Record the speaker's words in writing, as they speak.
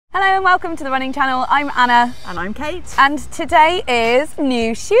Hello and welcome to the running channel. I'm Anna. And I'm Kate. And today is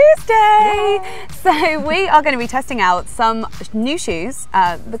New Shoes Day. Yay. So we are going to be testing out some new shoes.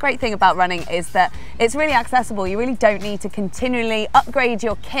 The great thing about running is that it's really accessible. You really don't need to continually upgrade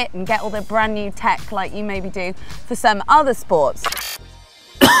your kit and get all the brand new tech like you maybe do for some other sports.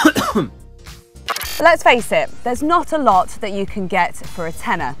 But let's face it, there's not a lot that you can get for a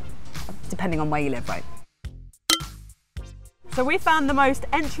tenner, depending on where you live, right? So we found the most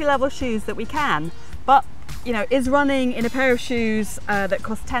entry-level shoes that we can, but you know, is running in a pair of shoes that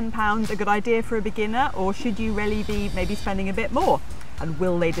cost £10 a good idea for a beginner, or should you really be maybe spending a bit more? And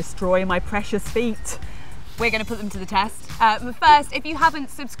will they destroy my precious feet? We're going to put them to the test. But first, if you haven't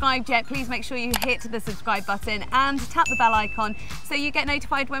subscribed yet, please make sure you hit the subscribe button and tap the bell icon so you get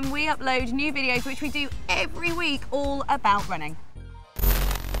notified when we upload new videos, which we do every week, all about running.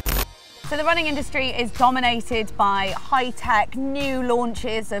 So the running industry is dominated by high-tech new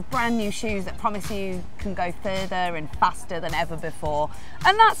launches of brand new shoes that promise you can go further and faster than ever before.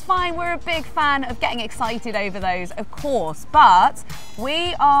 And that's fine, we're a big fan of getting excited over those, of course, but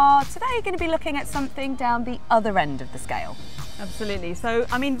we are today going to be looking at something down the other end of the scale. Absolutely. So,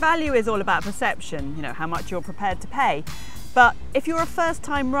 I mean, value is all about perception, you know, how much you're prepared to pay. But if you're a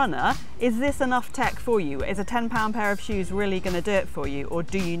first-time runner, is this enough tech for you? Is a £10 pair of shoes really going to do it for you, or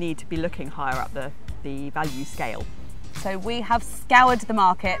do you need to be looking higher up the value scale? So we have scoured the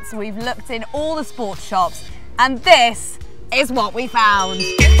markets, we've looked in all the sports shops, and this is what we found.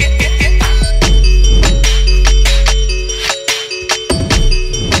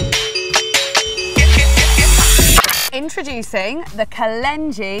 Introducing the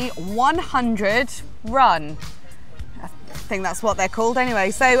Kalenji 100 Run. I think that's what they're called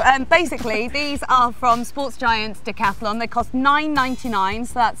anyway. So basically these are from Sports Giants Decathlon. They cost $9.99,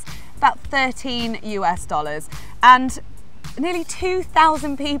 so that's about $13 US. And nearly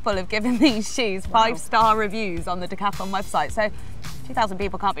 2,000 people have given these shoes 5-star reviews on the Decathlon website. So 2,000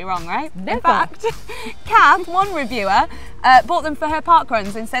 people can't be wrong, right? Never. In fact, Kath, one reviewer, bought them for her park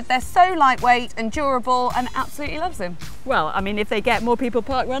runs and said they're so lightweight and durable and absolutely loves them. Well, I mean, if they get more people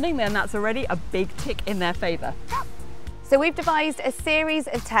park running, then that's already a big tick in their favour. Yep. So we've devised a series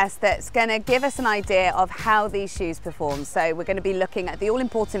of tests that's going to give us an idea of how these shoes perform. So we're going to be looking at the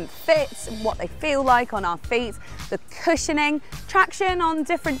all-important fits, what they feel like on our feet, the cushioning, traction on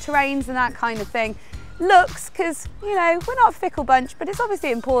different terrains and that kind of thing. Looks, because, you know, we're not a fickle bunch, but it's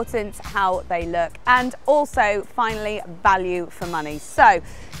obviously important how they look. And also, finally, value for money. So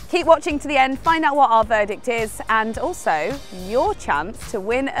keep watching to the end, find out what our verdict is, and also your chance to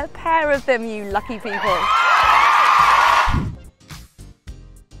win a pair of them, you lucky people.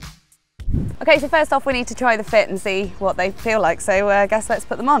 Okay, so first off we need to try the fit and see what they feel like, so I guess let's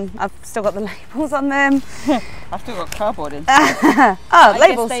put them on. I've still got the labels on them. I've still got cardboard in. Oh,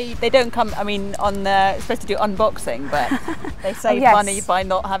 labels. They don't come, I mean, it's supposed to do unboxing, but they save money by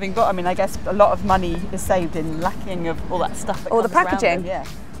not having I mean, I guess a lot of money is saved in lacking of all that stuff that all comes the packaging. Around them,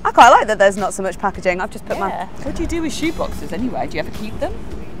 yeah. I quite like that there's not so much packaging. I've just put my... What do you do with shoe boxes anyway? Do you ever keep them?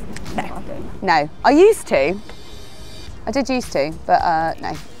 No. No. I used to. I did used to, but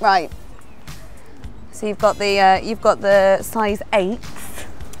no. Right. So you've got the size 8.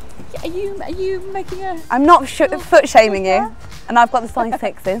 Are you making a... I'm not foot shaming you, and I've got the size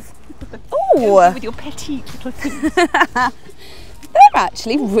 6s. Ooh! With your petite little feet. They're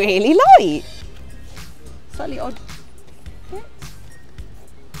actually really light. Slightly odd. Yeah.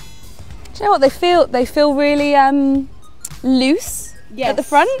 Do you know what they feel? They feel really loose at the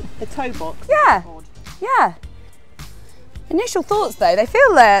front. The toe box. Yeah. Yeah. Initial thoughts though, they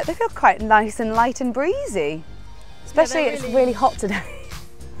feel quite nice and light and breezy. Especially it's really hot today.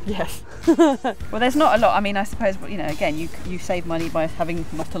 Yes. Well, there's not a lot. I mean, I suppose, you know, again, you save money by having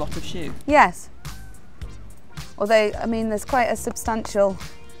not a lot of shoe. Yes. Although, I mean, there's quite a substantial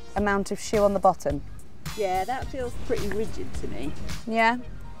amount of shoe on the bottom. Yeah, that feels pretty rigid to me. Yeah.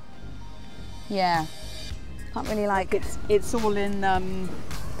 Yeah. Can't really like it's all in. Well,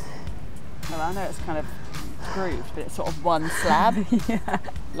 I know it's kind of grooved, but it's sort of one slab. Yeah.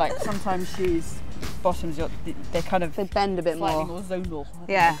 Like sometimes shoes bottoms, they kind of bend a bit slightly more zonal. I think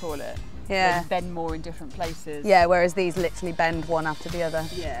yeah. they call it. Yeah. They bend more in different places. Yeah, whereas these literally bend one after the other.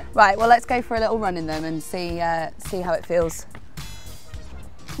 Yeah. Right. Well, let's go for a little run in them and see how it feels.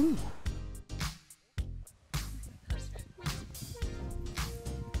 Ooh.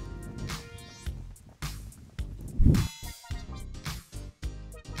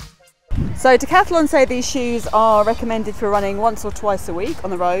 So Decathlon say these shoes are recommended for running once or twice a week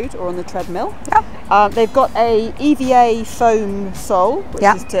on the road or on the treadmill. Yep. They've got a EVA foam sole, which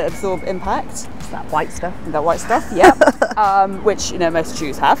is to absorb impact. that white stuff. The white stuff, yeah. Which, you know, most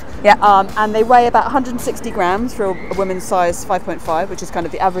shoes have. Yeah. And they weigh about 160 grams for a women's size 5.5, which is kind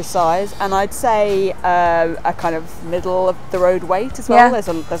of the average size. And I'd say a kind of middle of the road weight as well. Yeah.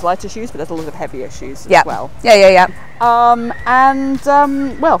 There's lighter shoes, but there's a lot of heavier shoes Yeah. as well. Yeah.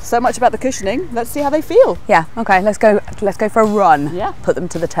 Well, so much about the cushioning. Let's see how they feel. Yeah. Okay. Let's go for a run. Yeah. Put them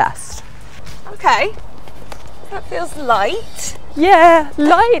to the test. Okay. That feels light. Yeah,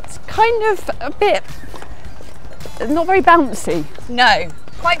 light, kind of a bit, not very bouncy. No.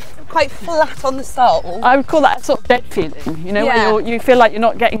 Quite flat on the sole. I would call that a sort of dead feeling, you know, Yeah. when you feel like you're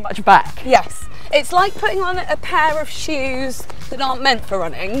not getting much back. Yes. It's like putting on a pair of shoes that aren't meant for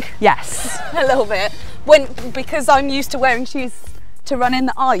running. Yes. A little bit. Because I'm used to wearing shoes to run in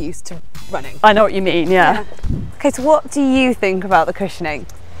that are used to running. I know what you mean, yeah. Okay, so what do you think about the cushioning?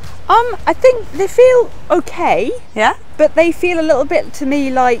 I think they feel okay, Yeah? but they feel a little bit to me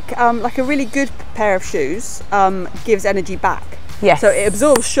like a really good pair of shoes gives energy back. Yes. So it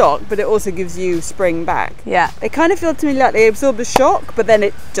absorbs shock, but it also gives you spring back. Yeah. They kind of feel to me like they absorb the shock, but then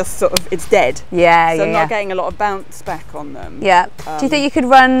it just sort of, it's dead. Yeah, So I'm yeah. not getting a lot of bounce back on them. Yeah. Do you think you could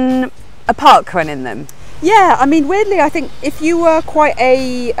run a park run in them? Yeah, I mean, weirdly, I think if you were quite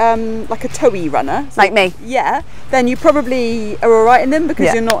a like a toey runner, so Like me? yeah, then you probably are all right in them because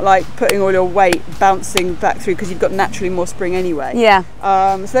Yeah. you're not like putting all your weight bouncing back through because you've got naturally more spring anyway. Yeah.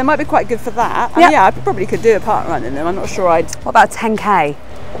 So they might be quite good for that. Yeah. And yeah, I probably could do a park run in them. I'm not sure I'd. What about 10K?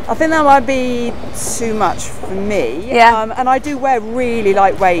 I think that might be too much for me. Yeah. And I do wear really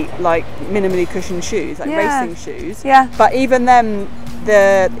lightweight, like minimally cushioned shoes, like Yeah. racing shoes. Yeah. But even then,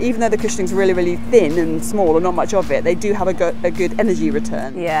 even though the cushioning's really thin and small or not much of it, they do have a good energy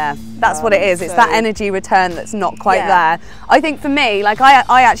return. Yeah, that's what it is. It's that so- energy return that's not quite Yeah. there. I think for me, like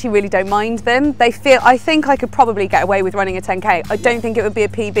I actually really don't mind them. I think I could probably get away with running a 10K. I don't think it would be a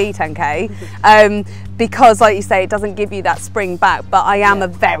PB 10K because, like you say, it doesn't give you that spring back. But I am a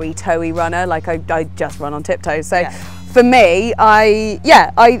very toey runner. Like I just run on tiptoes. So for me, I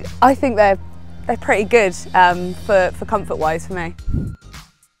think they're pretty good for comfort wise for me.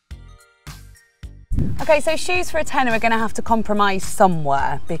 Okay, so shoes for a tenner are going to have to compromise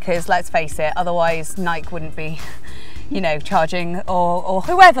somewhere because let's face it, otherwise Nike wouldn't be, you know, charging or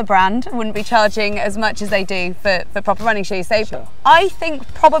whoever brand wouldn't be charging as much as they do for proper running shoes. So Sure. I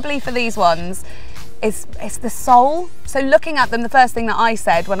think probably for these ones, it's the sole. So looking at them, the first thing that I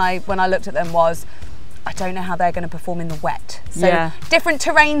said when I looked at them was, I don't know how they're going to perform in the wet. So Yeah. different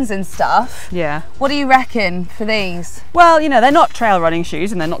terrains and stuff. Yeah. What do you reckon for these? Well, you know, they're not trail running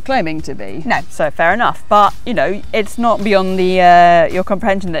shoes and they're not claiming to be. No. So fair enough. But, you know, it's not beyond the your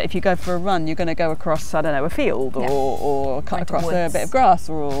comprehension that if you go for a run, you're going to go across, I don't know, a field or cut into across a woods. bit of grass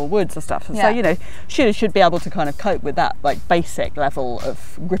or woods or stuff. Yeah. So, you know, shoes should be able to kind of cope with that, like, basic level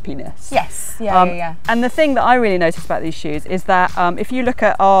of grippiness. Yes. Yeah. And the thing that I really noticed about these shoes is that if you look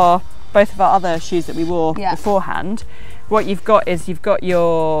at both of our other shoes that we wore beforehand, what you've got is you've got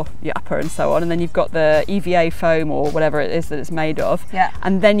your upper and so on, and then you've got the EVA foam or whatever it is that it's made of,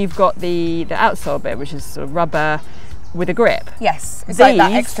 and then you've got the outsole bit, which is sort of rubber with a grip. Yes, it's like that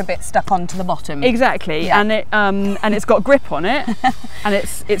These- extra bit stuck onto the bottom. Exactly, Yeah. and it's got grip on it, and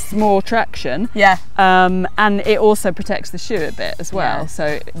it's more traction. Yeah. And it also protects the shoe a bit as well. Yeah.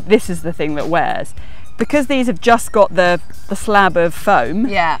 So this is the thing that wears, because these have just got the slab of foam.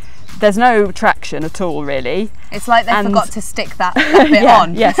 Yeah. There's no traction at all, really. It's like they And- forgot to stick that bit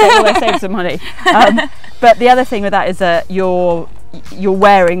on. Yes, they always save some money. But the other thing with that is that you're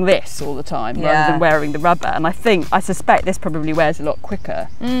wearing this all the time rather than wearing the rubber, and I suspect this probably wears a lot quicker.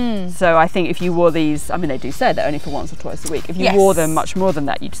 So I think if you wore these, I mean, they do say they're only for once or twice a week. If you wore them much more than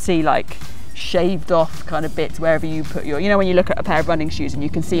that, you'd see like shaved off kind of bits wherever you put you know when you look at a pair of running shoes and you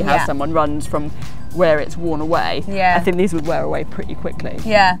can see how someone runs from where it's worn away. I think these would wear away pretty quickly.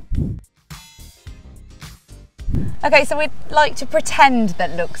 Yeah. Okay, so we'd like to pretend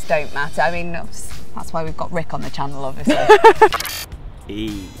that looks don't matter. I mean, that's why we've got Rick on the channel, obviously.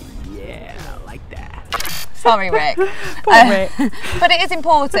 Yeah, like that. Sorry, Rick. Poor Rick. But it is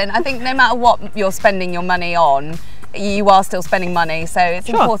important. I think no matter what you're spending your money on, you are still spending money, so it's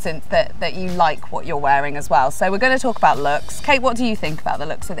important that you like what you're wearing as well. So we're going to talk about looks. Kate, what do you think about the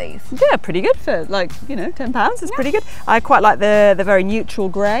looks of these? Yeah, pretty good for, like, you know, £10. It's pretty good. I quite like the very neutral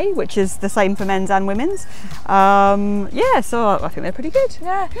grey, which is the same for men's and women's. Yeah, so I think they're pretty good.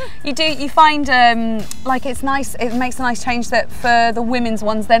 Yeah, you find like it's nice. It makes a nice change that for the women's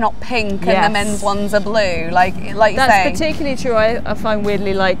ones they're not pink and the men's ones are blue. Like you say. That's particularly true. I find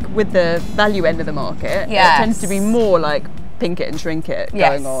weirdly, like with the value end of the market, it Yes. tends to be more like pink it and shrink it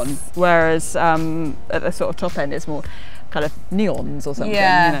going on, whereas at the sort of top end it's more. kind of neons or something.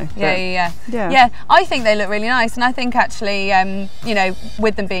 Yeah, you know, yeah. I think they look really nice, and I think actually, you know,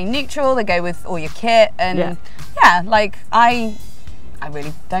 with them being neutral, they go with all your kit, and like I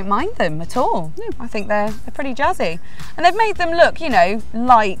really don't mind them at all. I think they're pretty jazzy, and they've made them look, you know,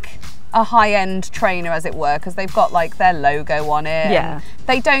 like a high-end trainer, as it were, because they've got like their logo on it. Yeah.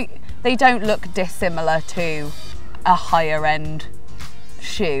 They don't look dissimilar to a higher end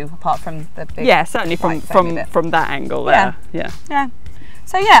shoe, apart from the big certainly from that angle Yeah. there. Yeah.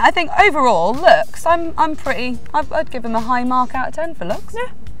 So yeah, I think overall looks, I'd give them a high mark out of 10 for looks. Yeah.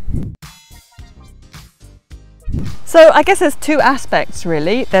 So I guess there's two aspects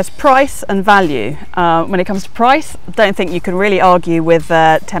really. There's price and value. When it comes to price, I don't think you can really argue with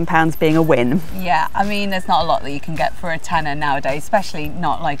 £10 being a win. Yeah, I mean, there's not a lot that you can get for a tenner nowadays, especially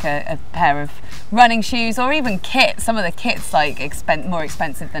not like a pair of running shoes or even kit. Some of the kit's like more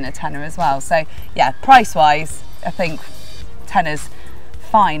expensive than a tenner as well. So yeah, price-wise, I think tenner's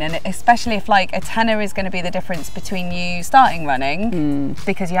fine, and especially if like a tenner is going to be the difference between you starting running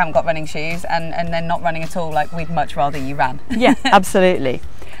because you haven't got running shoes and then not running at all, like we'd much rather you ran. Yeah, absolutely.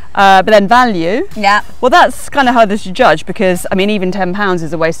 But then value, well, that's kind of how this is judged, because I mean, even £10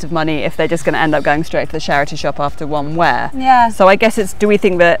 is a waste of money if they're just going to end up going straight to the charity shop after one wear. Yeah. So I guess it's, do we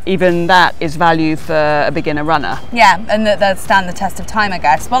think that even that is value for a beginner runner? Yeah, and that they'll stand the test of time, I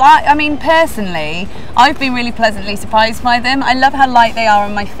guess. Well, I mean, personally, I've been really pleasantly surprised by them. I love how light they are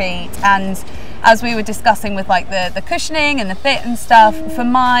on my feet, and as we were discussing with like the cushioning and the fit and stuff, for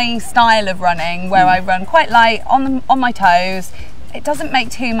my style of running, where I run quite light on my toes, it doesn't make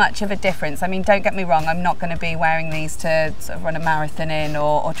too much of a difference. I mean, don't get me wrong, I'm not going to be wearing these to sort of run a marathon in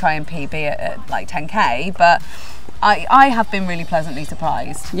or try and PB at like 10k, but I have been really pleasantly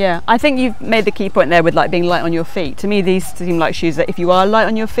surprised. Yeah, I think you've made the key point there with like being light on your feet. To me, these seem like shoes that if you are light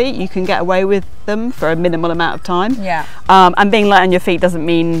on your feet, you can get away with them for a minimal amount of time. Yeah. And being light on your feet doesn't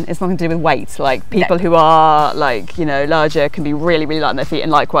mean it's nothing to do with weight. Like people who are like, you know, larger can be really, really light on their feet,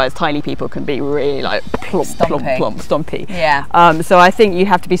 and likewise tiny people can be really like plump, stompy. Yeah. So I think you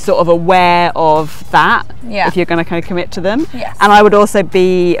have to be sort of aware of that if you're going to kind of commit to them. Yes. And I would also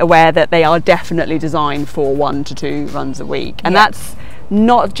be aware that they are definitely designed for 1 to 2 runs a week, and that's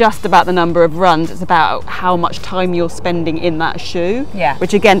not just about the number of runs, it's about how much time you're spending in that shoe,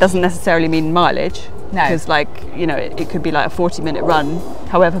 which again doesn't necessarily mean mileage. No, because like, you know, it could be like a 40-minute run,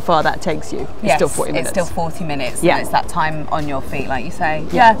 however far that takes you. It's still 40 minutes. It's still 40 minutes. Yeah, and it's that time on your feet, like you say.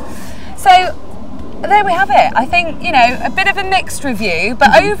 So there we have it. I think, you know, a bit of a mixed review,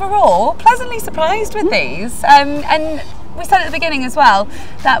 but overall pleasantly surprised with these, and we said at the beginning as well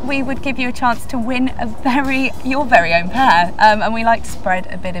that we would give you a chance to win your very own pair, and we like to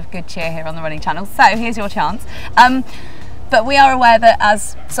spread a bit of good cheer here on the running channel, so here's your chance. But we are aware that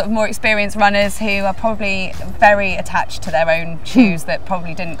as sort of more experienced runners who are probably very attached to their own shoes that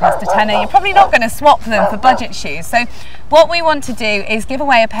probably didn't cost a tenner, you're probably not going to swap them for budget shoes. So what we want to do is give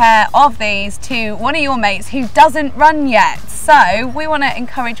away a pair of these to one of your mates who doesn't run yet. So we want to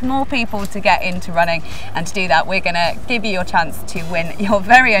encourage more people to get into running, and to do that we're going to give you your chance to win your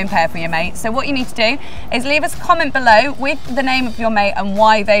very own pair for your mate. So what you need to do is leave us a comment below with the name of your mate and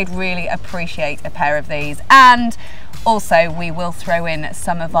why they'd really appreciate a pair of these. And also, we will throw in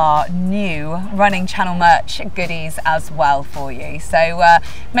some of our new running channel merch goodies as well for you. So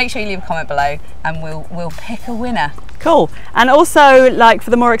make sure you leave a comment below and we'll pick a winner. Cool. And also, like for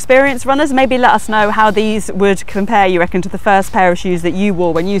the more experienced runners, maybe let us know how these would compare, you reckon, to the first pair of shoes that you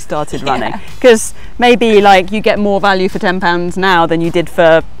wore when you started running. Because maybe like you get more value for £10 now than you did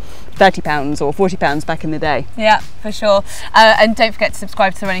for £30 or £40 back in the day. Yeah, for sure. And don't forget to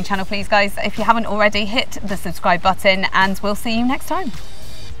subscribe to the running channel, please, guys. If you haven't already, hit the subscribe button, and we'll see you next time.